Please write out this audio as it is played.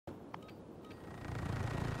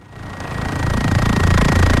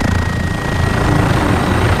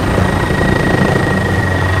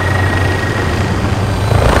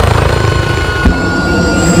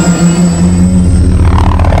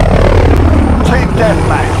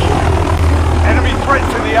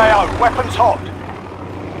Weapons hot.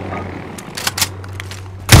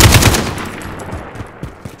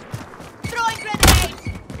 Throwing grenades!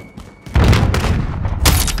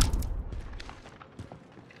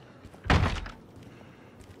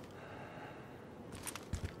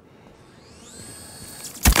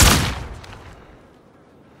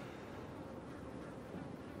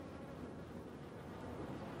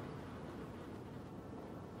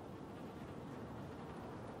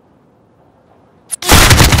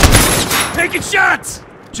 Taking shots!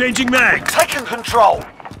 Changing mag. Taking control.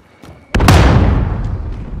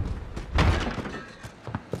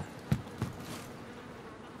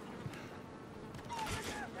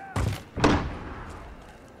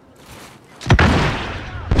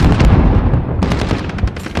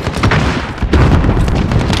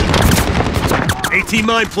 AT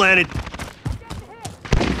mine planted.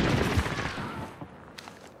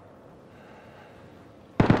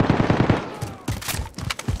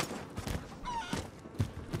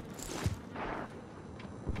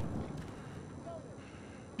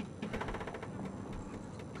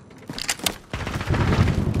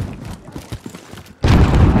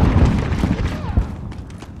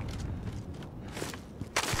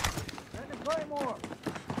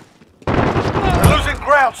 Losing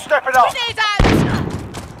ground, step it up. Grenades out!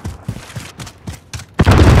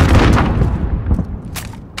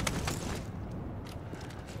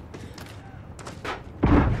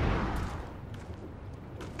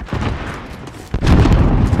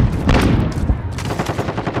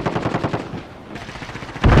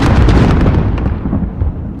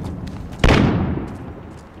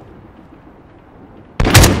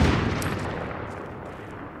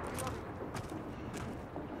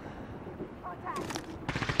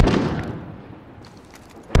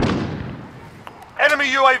 Enemy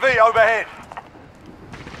UAV overhead.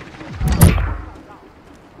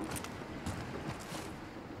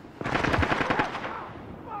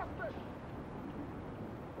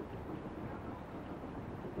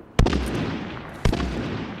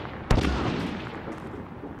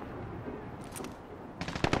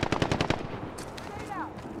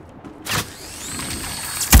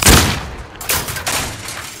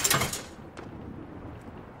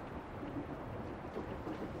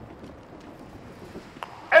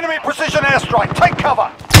 Enemy precision airstrike, take cover!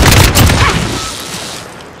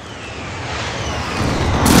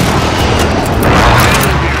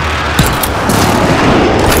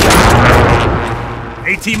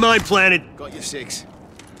 AT mine planted. Got your 6.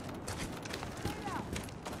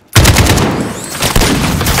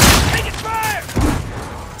 Taking fire!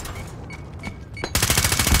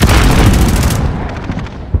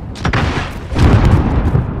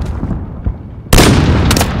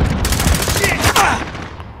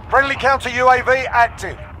 Friendly counter UAV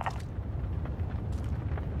active.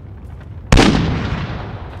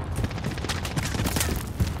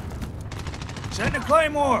 Send a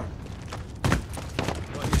claymore.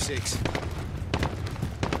 Got your 6.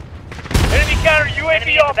 Enemy counter UAV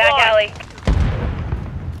Enemy in the back alley.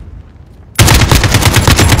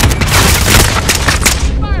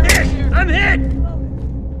 Hit! I'm hit!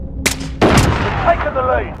 Taking the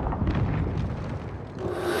lead.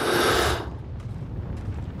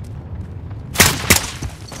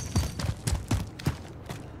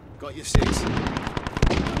 Got your 6.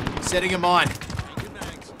 Setting a mine.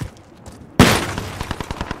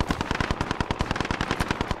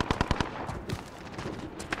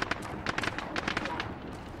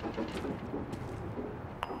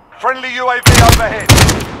 Friendly UAV overhead.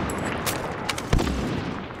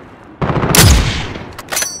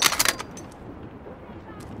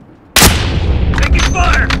 Taking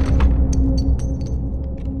fire!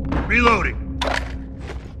 Reloading.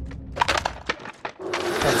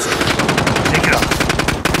 That's it. Take it off.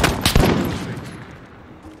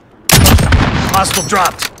 Hostile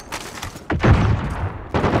dropped.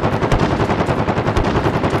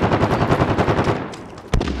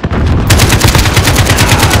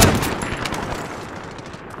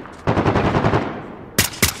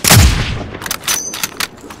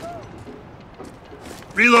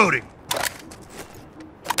 Reloading.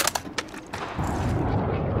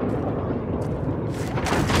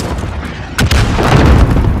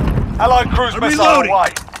 Allied cruise I'm missile reloading. away.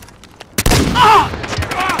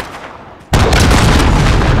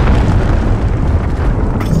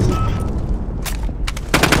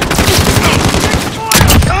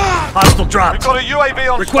 Hostile dropped. We've got a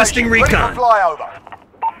UAV on Requesting station, ready recon. for flyover.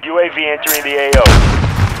 UAV entering the AO.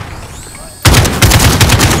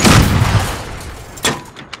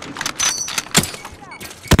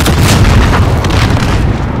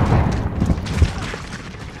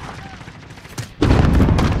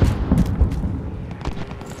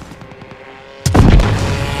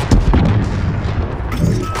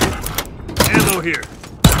 here.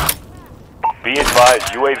 Be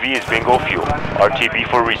advised, UAV is bingo fuel. RTB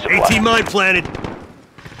for resupply. AT mine planted.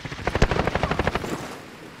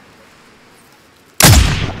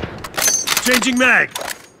 Changing mag.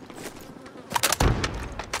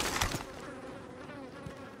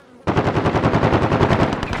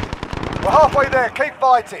 We're halfway there. Keep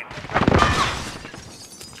fighting.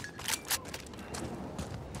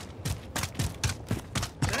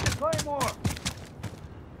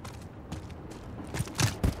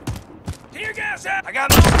 Tear gas out. I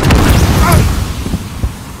got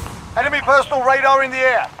enemy personal radar in the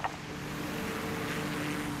air.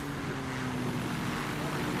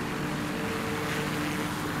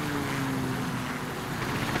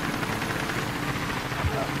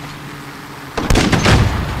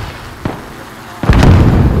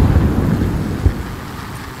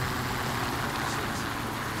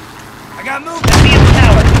 I got moved. Enemy in the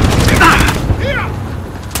tower.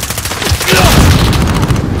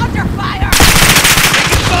 Under fire!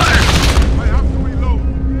 Taking fire.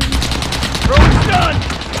 Drone's done.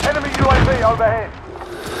 Enemy UAV overhead.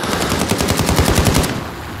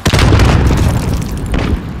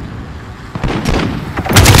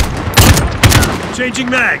 Changing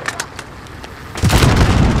mag.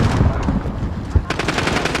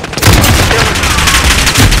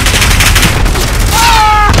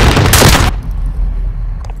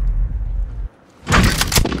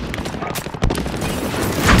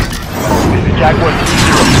 Jaguar 2-0.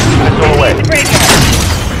 Missile away. The graveyard.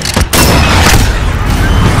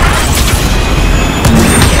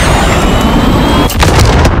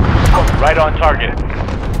 Right on target.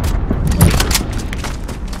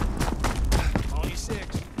 Only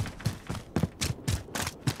 6.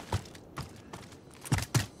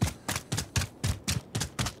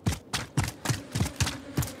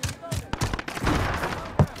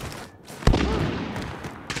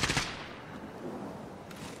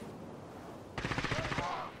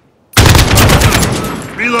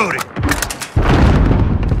 Reloading.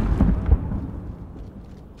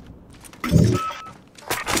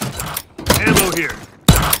 Ammo here.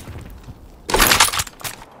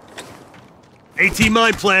 AT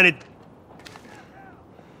mine planted.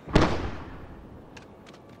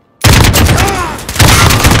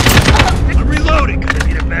 I'm reloading. I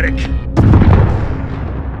need a medic.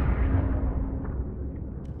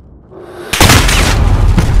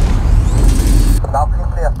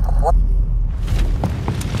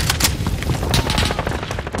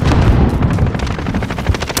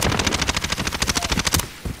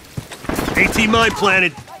 AT mine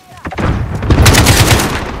planted.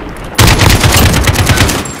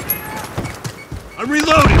 I'm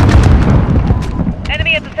reloading.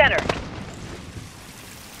 Enemy at the center.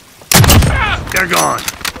 They're gone.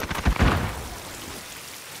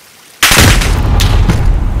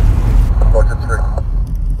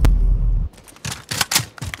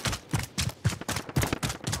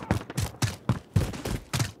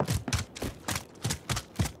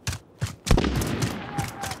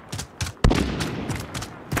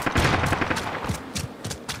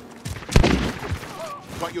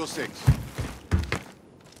 Got your 6.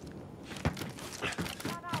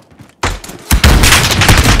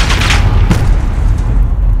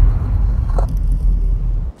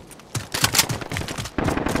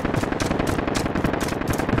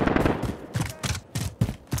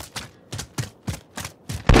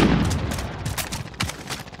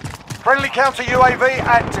 Friendly counter UAV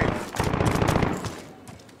active.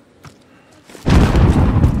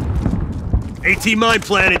 AT mine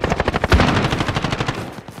planted.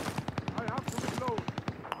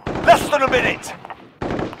 Less than a minute.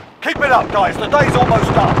 Keep it up, guys. The day's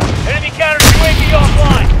almost up. Enemy counter UAV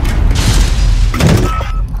offline.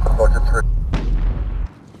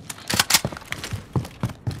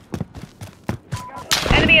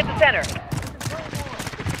 Enemy at the center.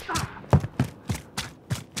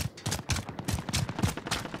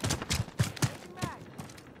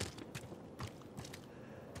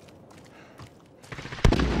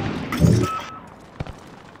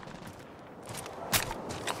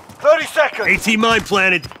 Seconds. AT mine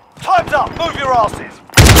planted. Time's up. Move your asses.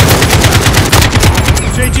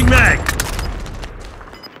 Changing mag.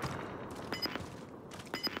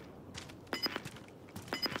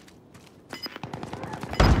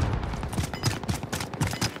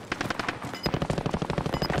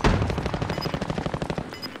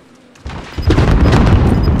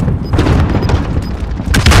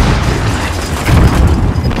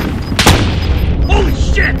 Holy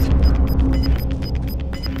shit!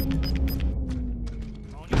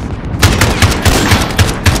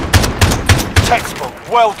 Textbook.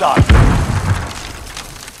 Well done.